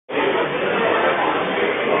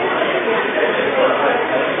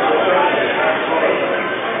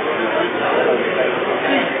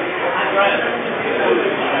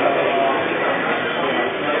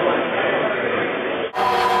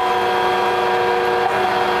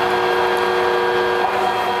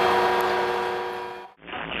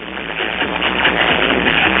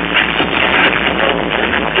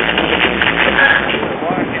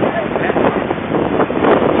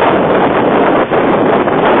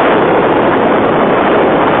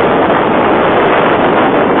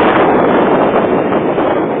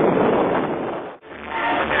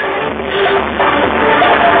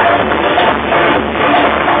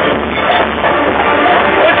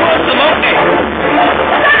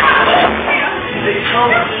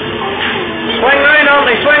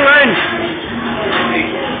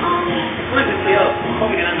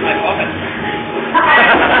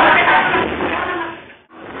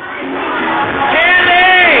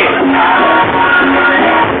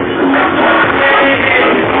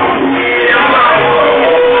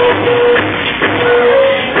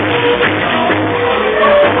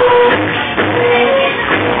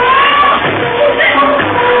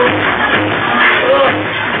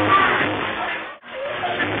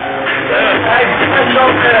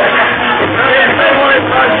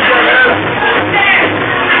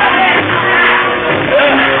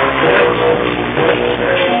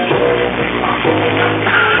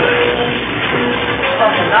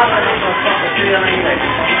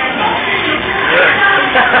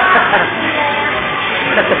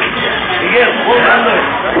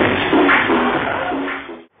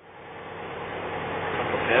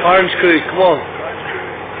Orange crew, come on.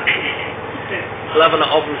 Living it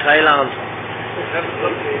up in Thailand.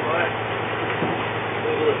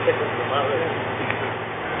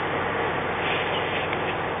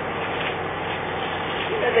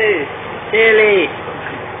 Telly.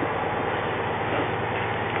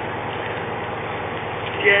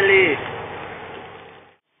 Jelly.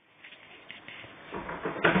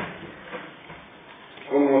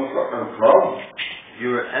 Club? You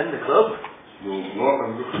were in the club? No, not.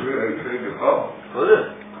 I'm just really outside the club. Was it?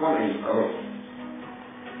 20,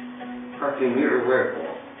 13 metres away.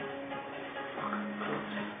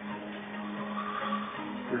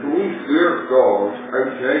 There's a wee clear stall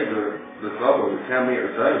outside the club, about 10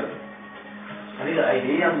 metres down. I need an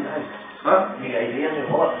ID on that. Huh? You need an ID on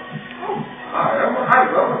your wallet? I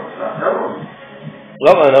love it. That's everyone.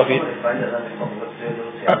 Lovely enough you...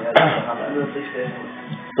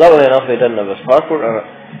 Lovely enough he didn't have his passport on it.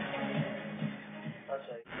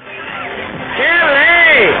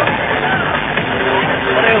 Kelly!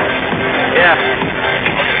 Yeah.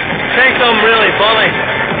 Say something really funny.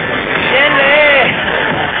 Kelly!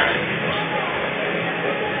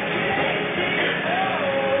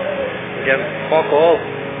 Get fuck all.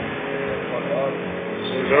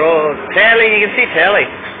 They're all... Telly, you can see Telly.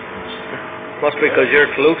 Must be because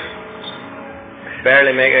you're close.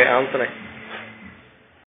 Barely make out Anthony.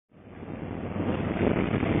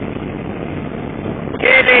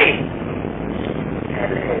 Kitty!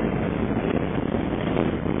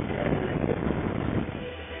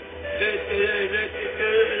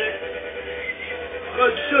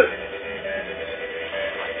 Good shit.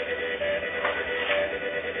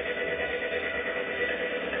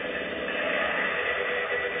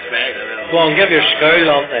 Go on, give your scowl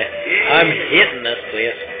on there. I'm hating this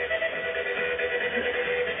place.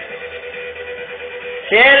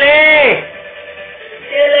 Kelly!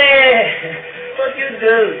 Kelly! What you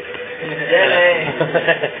do? Kelly!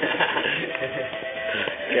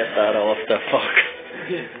 Get that off the fuck.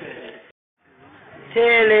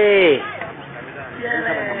 Kelly!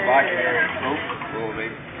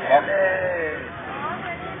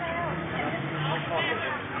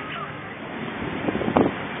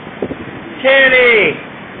 Kelly! Kelly!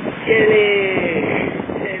 Kelly!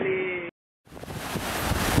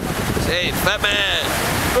 Hey, fat man!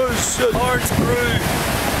 Oh shit! Orange crew!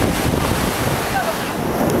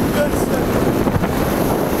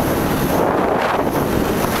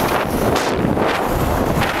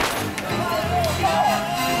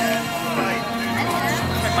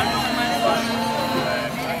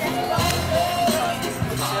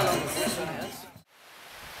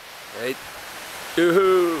 Right.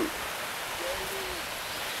 Yoo-hoo!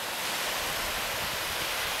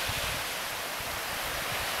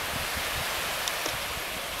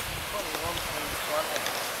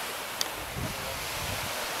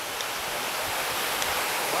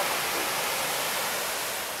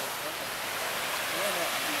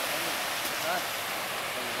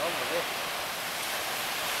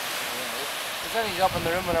 There's only up in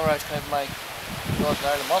the room whenever I was counting my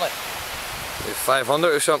Northern+Ireland money. 500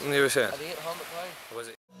 or something you were saying? At £800. Was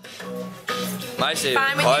it? Actually,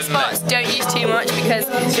 Fine with your spots, don't use too much because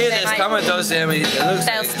see, this camera does it looks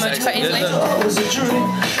they'll smudge quite easily.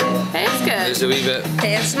 It's good. Just a wee bit.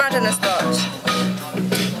 Here, smudge on the spot.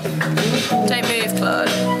 Don't move, Claude.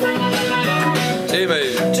 Do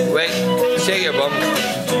move. Wait, shake your bum.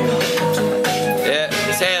 Yeah,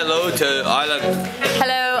 say hello to Ireland.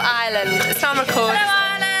 Hello, Ireland. It's on record. Hello,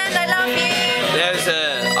 Ireland. I love you. There's the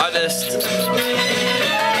artist.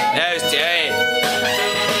 There's Jerry.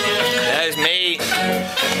 There's me.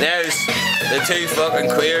 There's the two fucking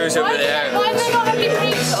queers over there. Why have they not had your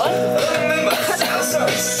briefs on?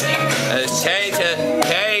 There's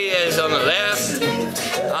Terry is on the left,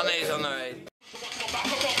 Annie's on the right.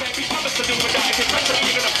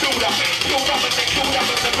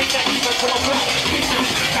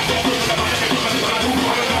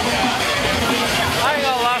 I ain't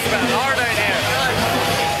gonna last about an hour down here.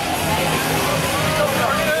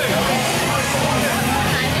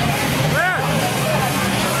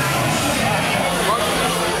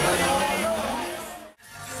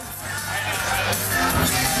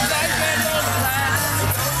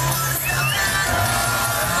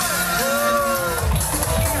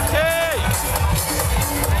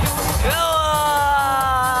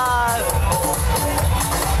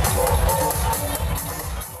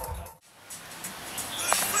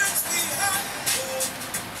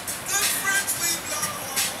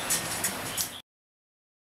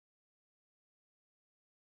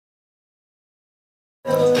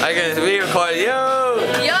 I can re-record yo!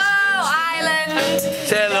 Yo, Ireland.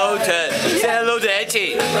 Say hello to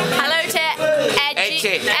Edgy. Hello to Edgy.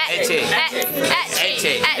 Etchy.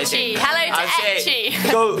 Hello to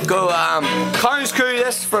Etchy. Go, cornscrew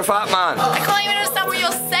this for Fat Man. I can't even understand what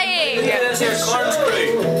you're saying.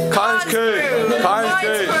 Cornscrew.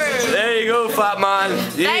 There you go, Fat Man.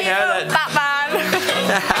 You heard it.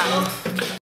 Batman.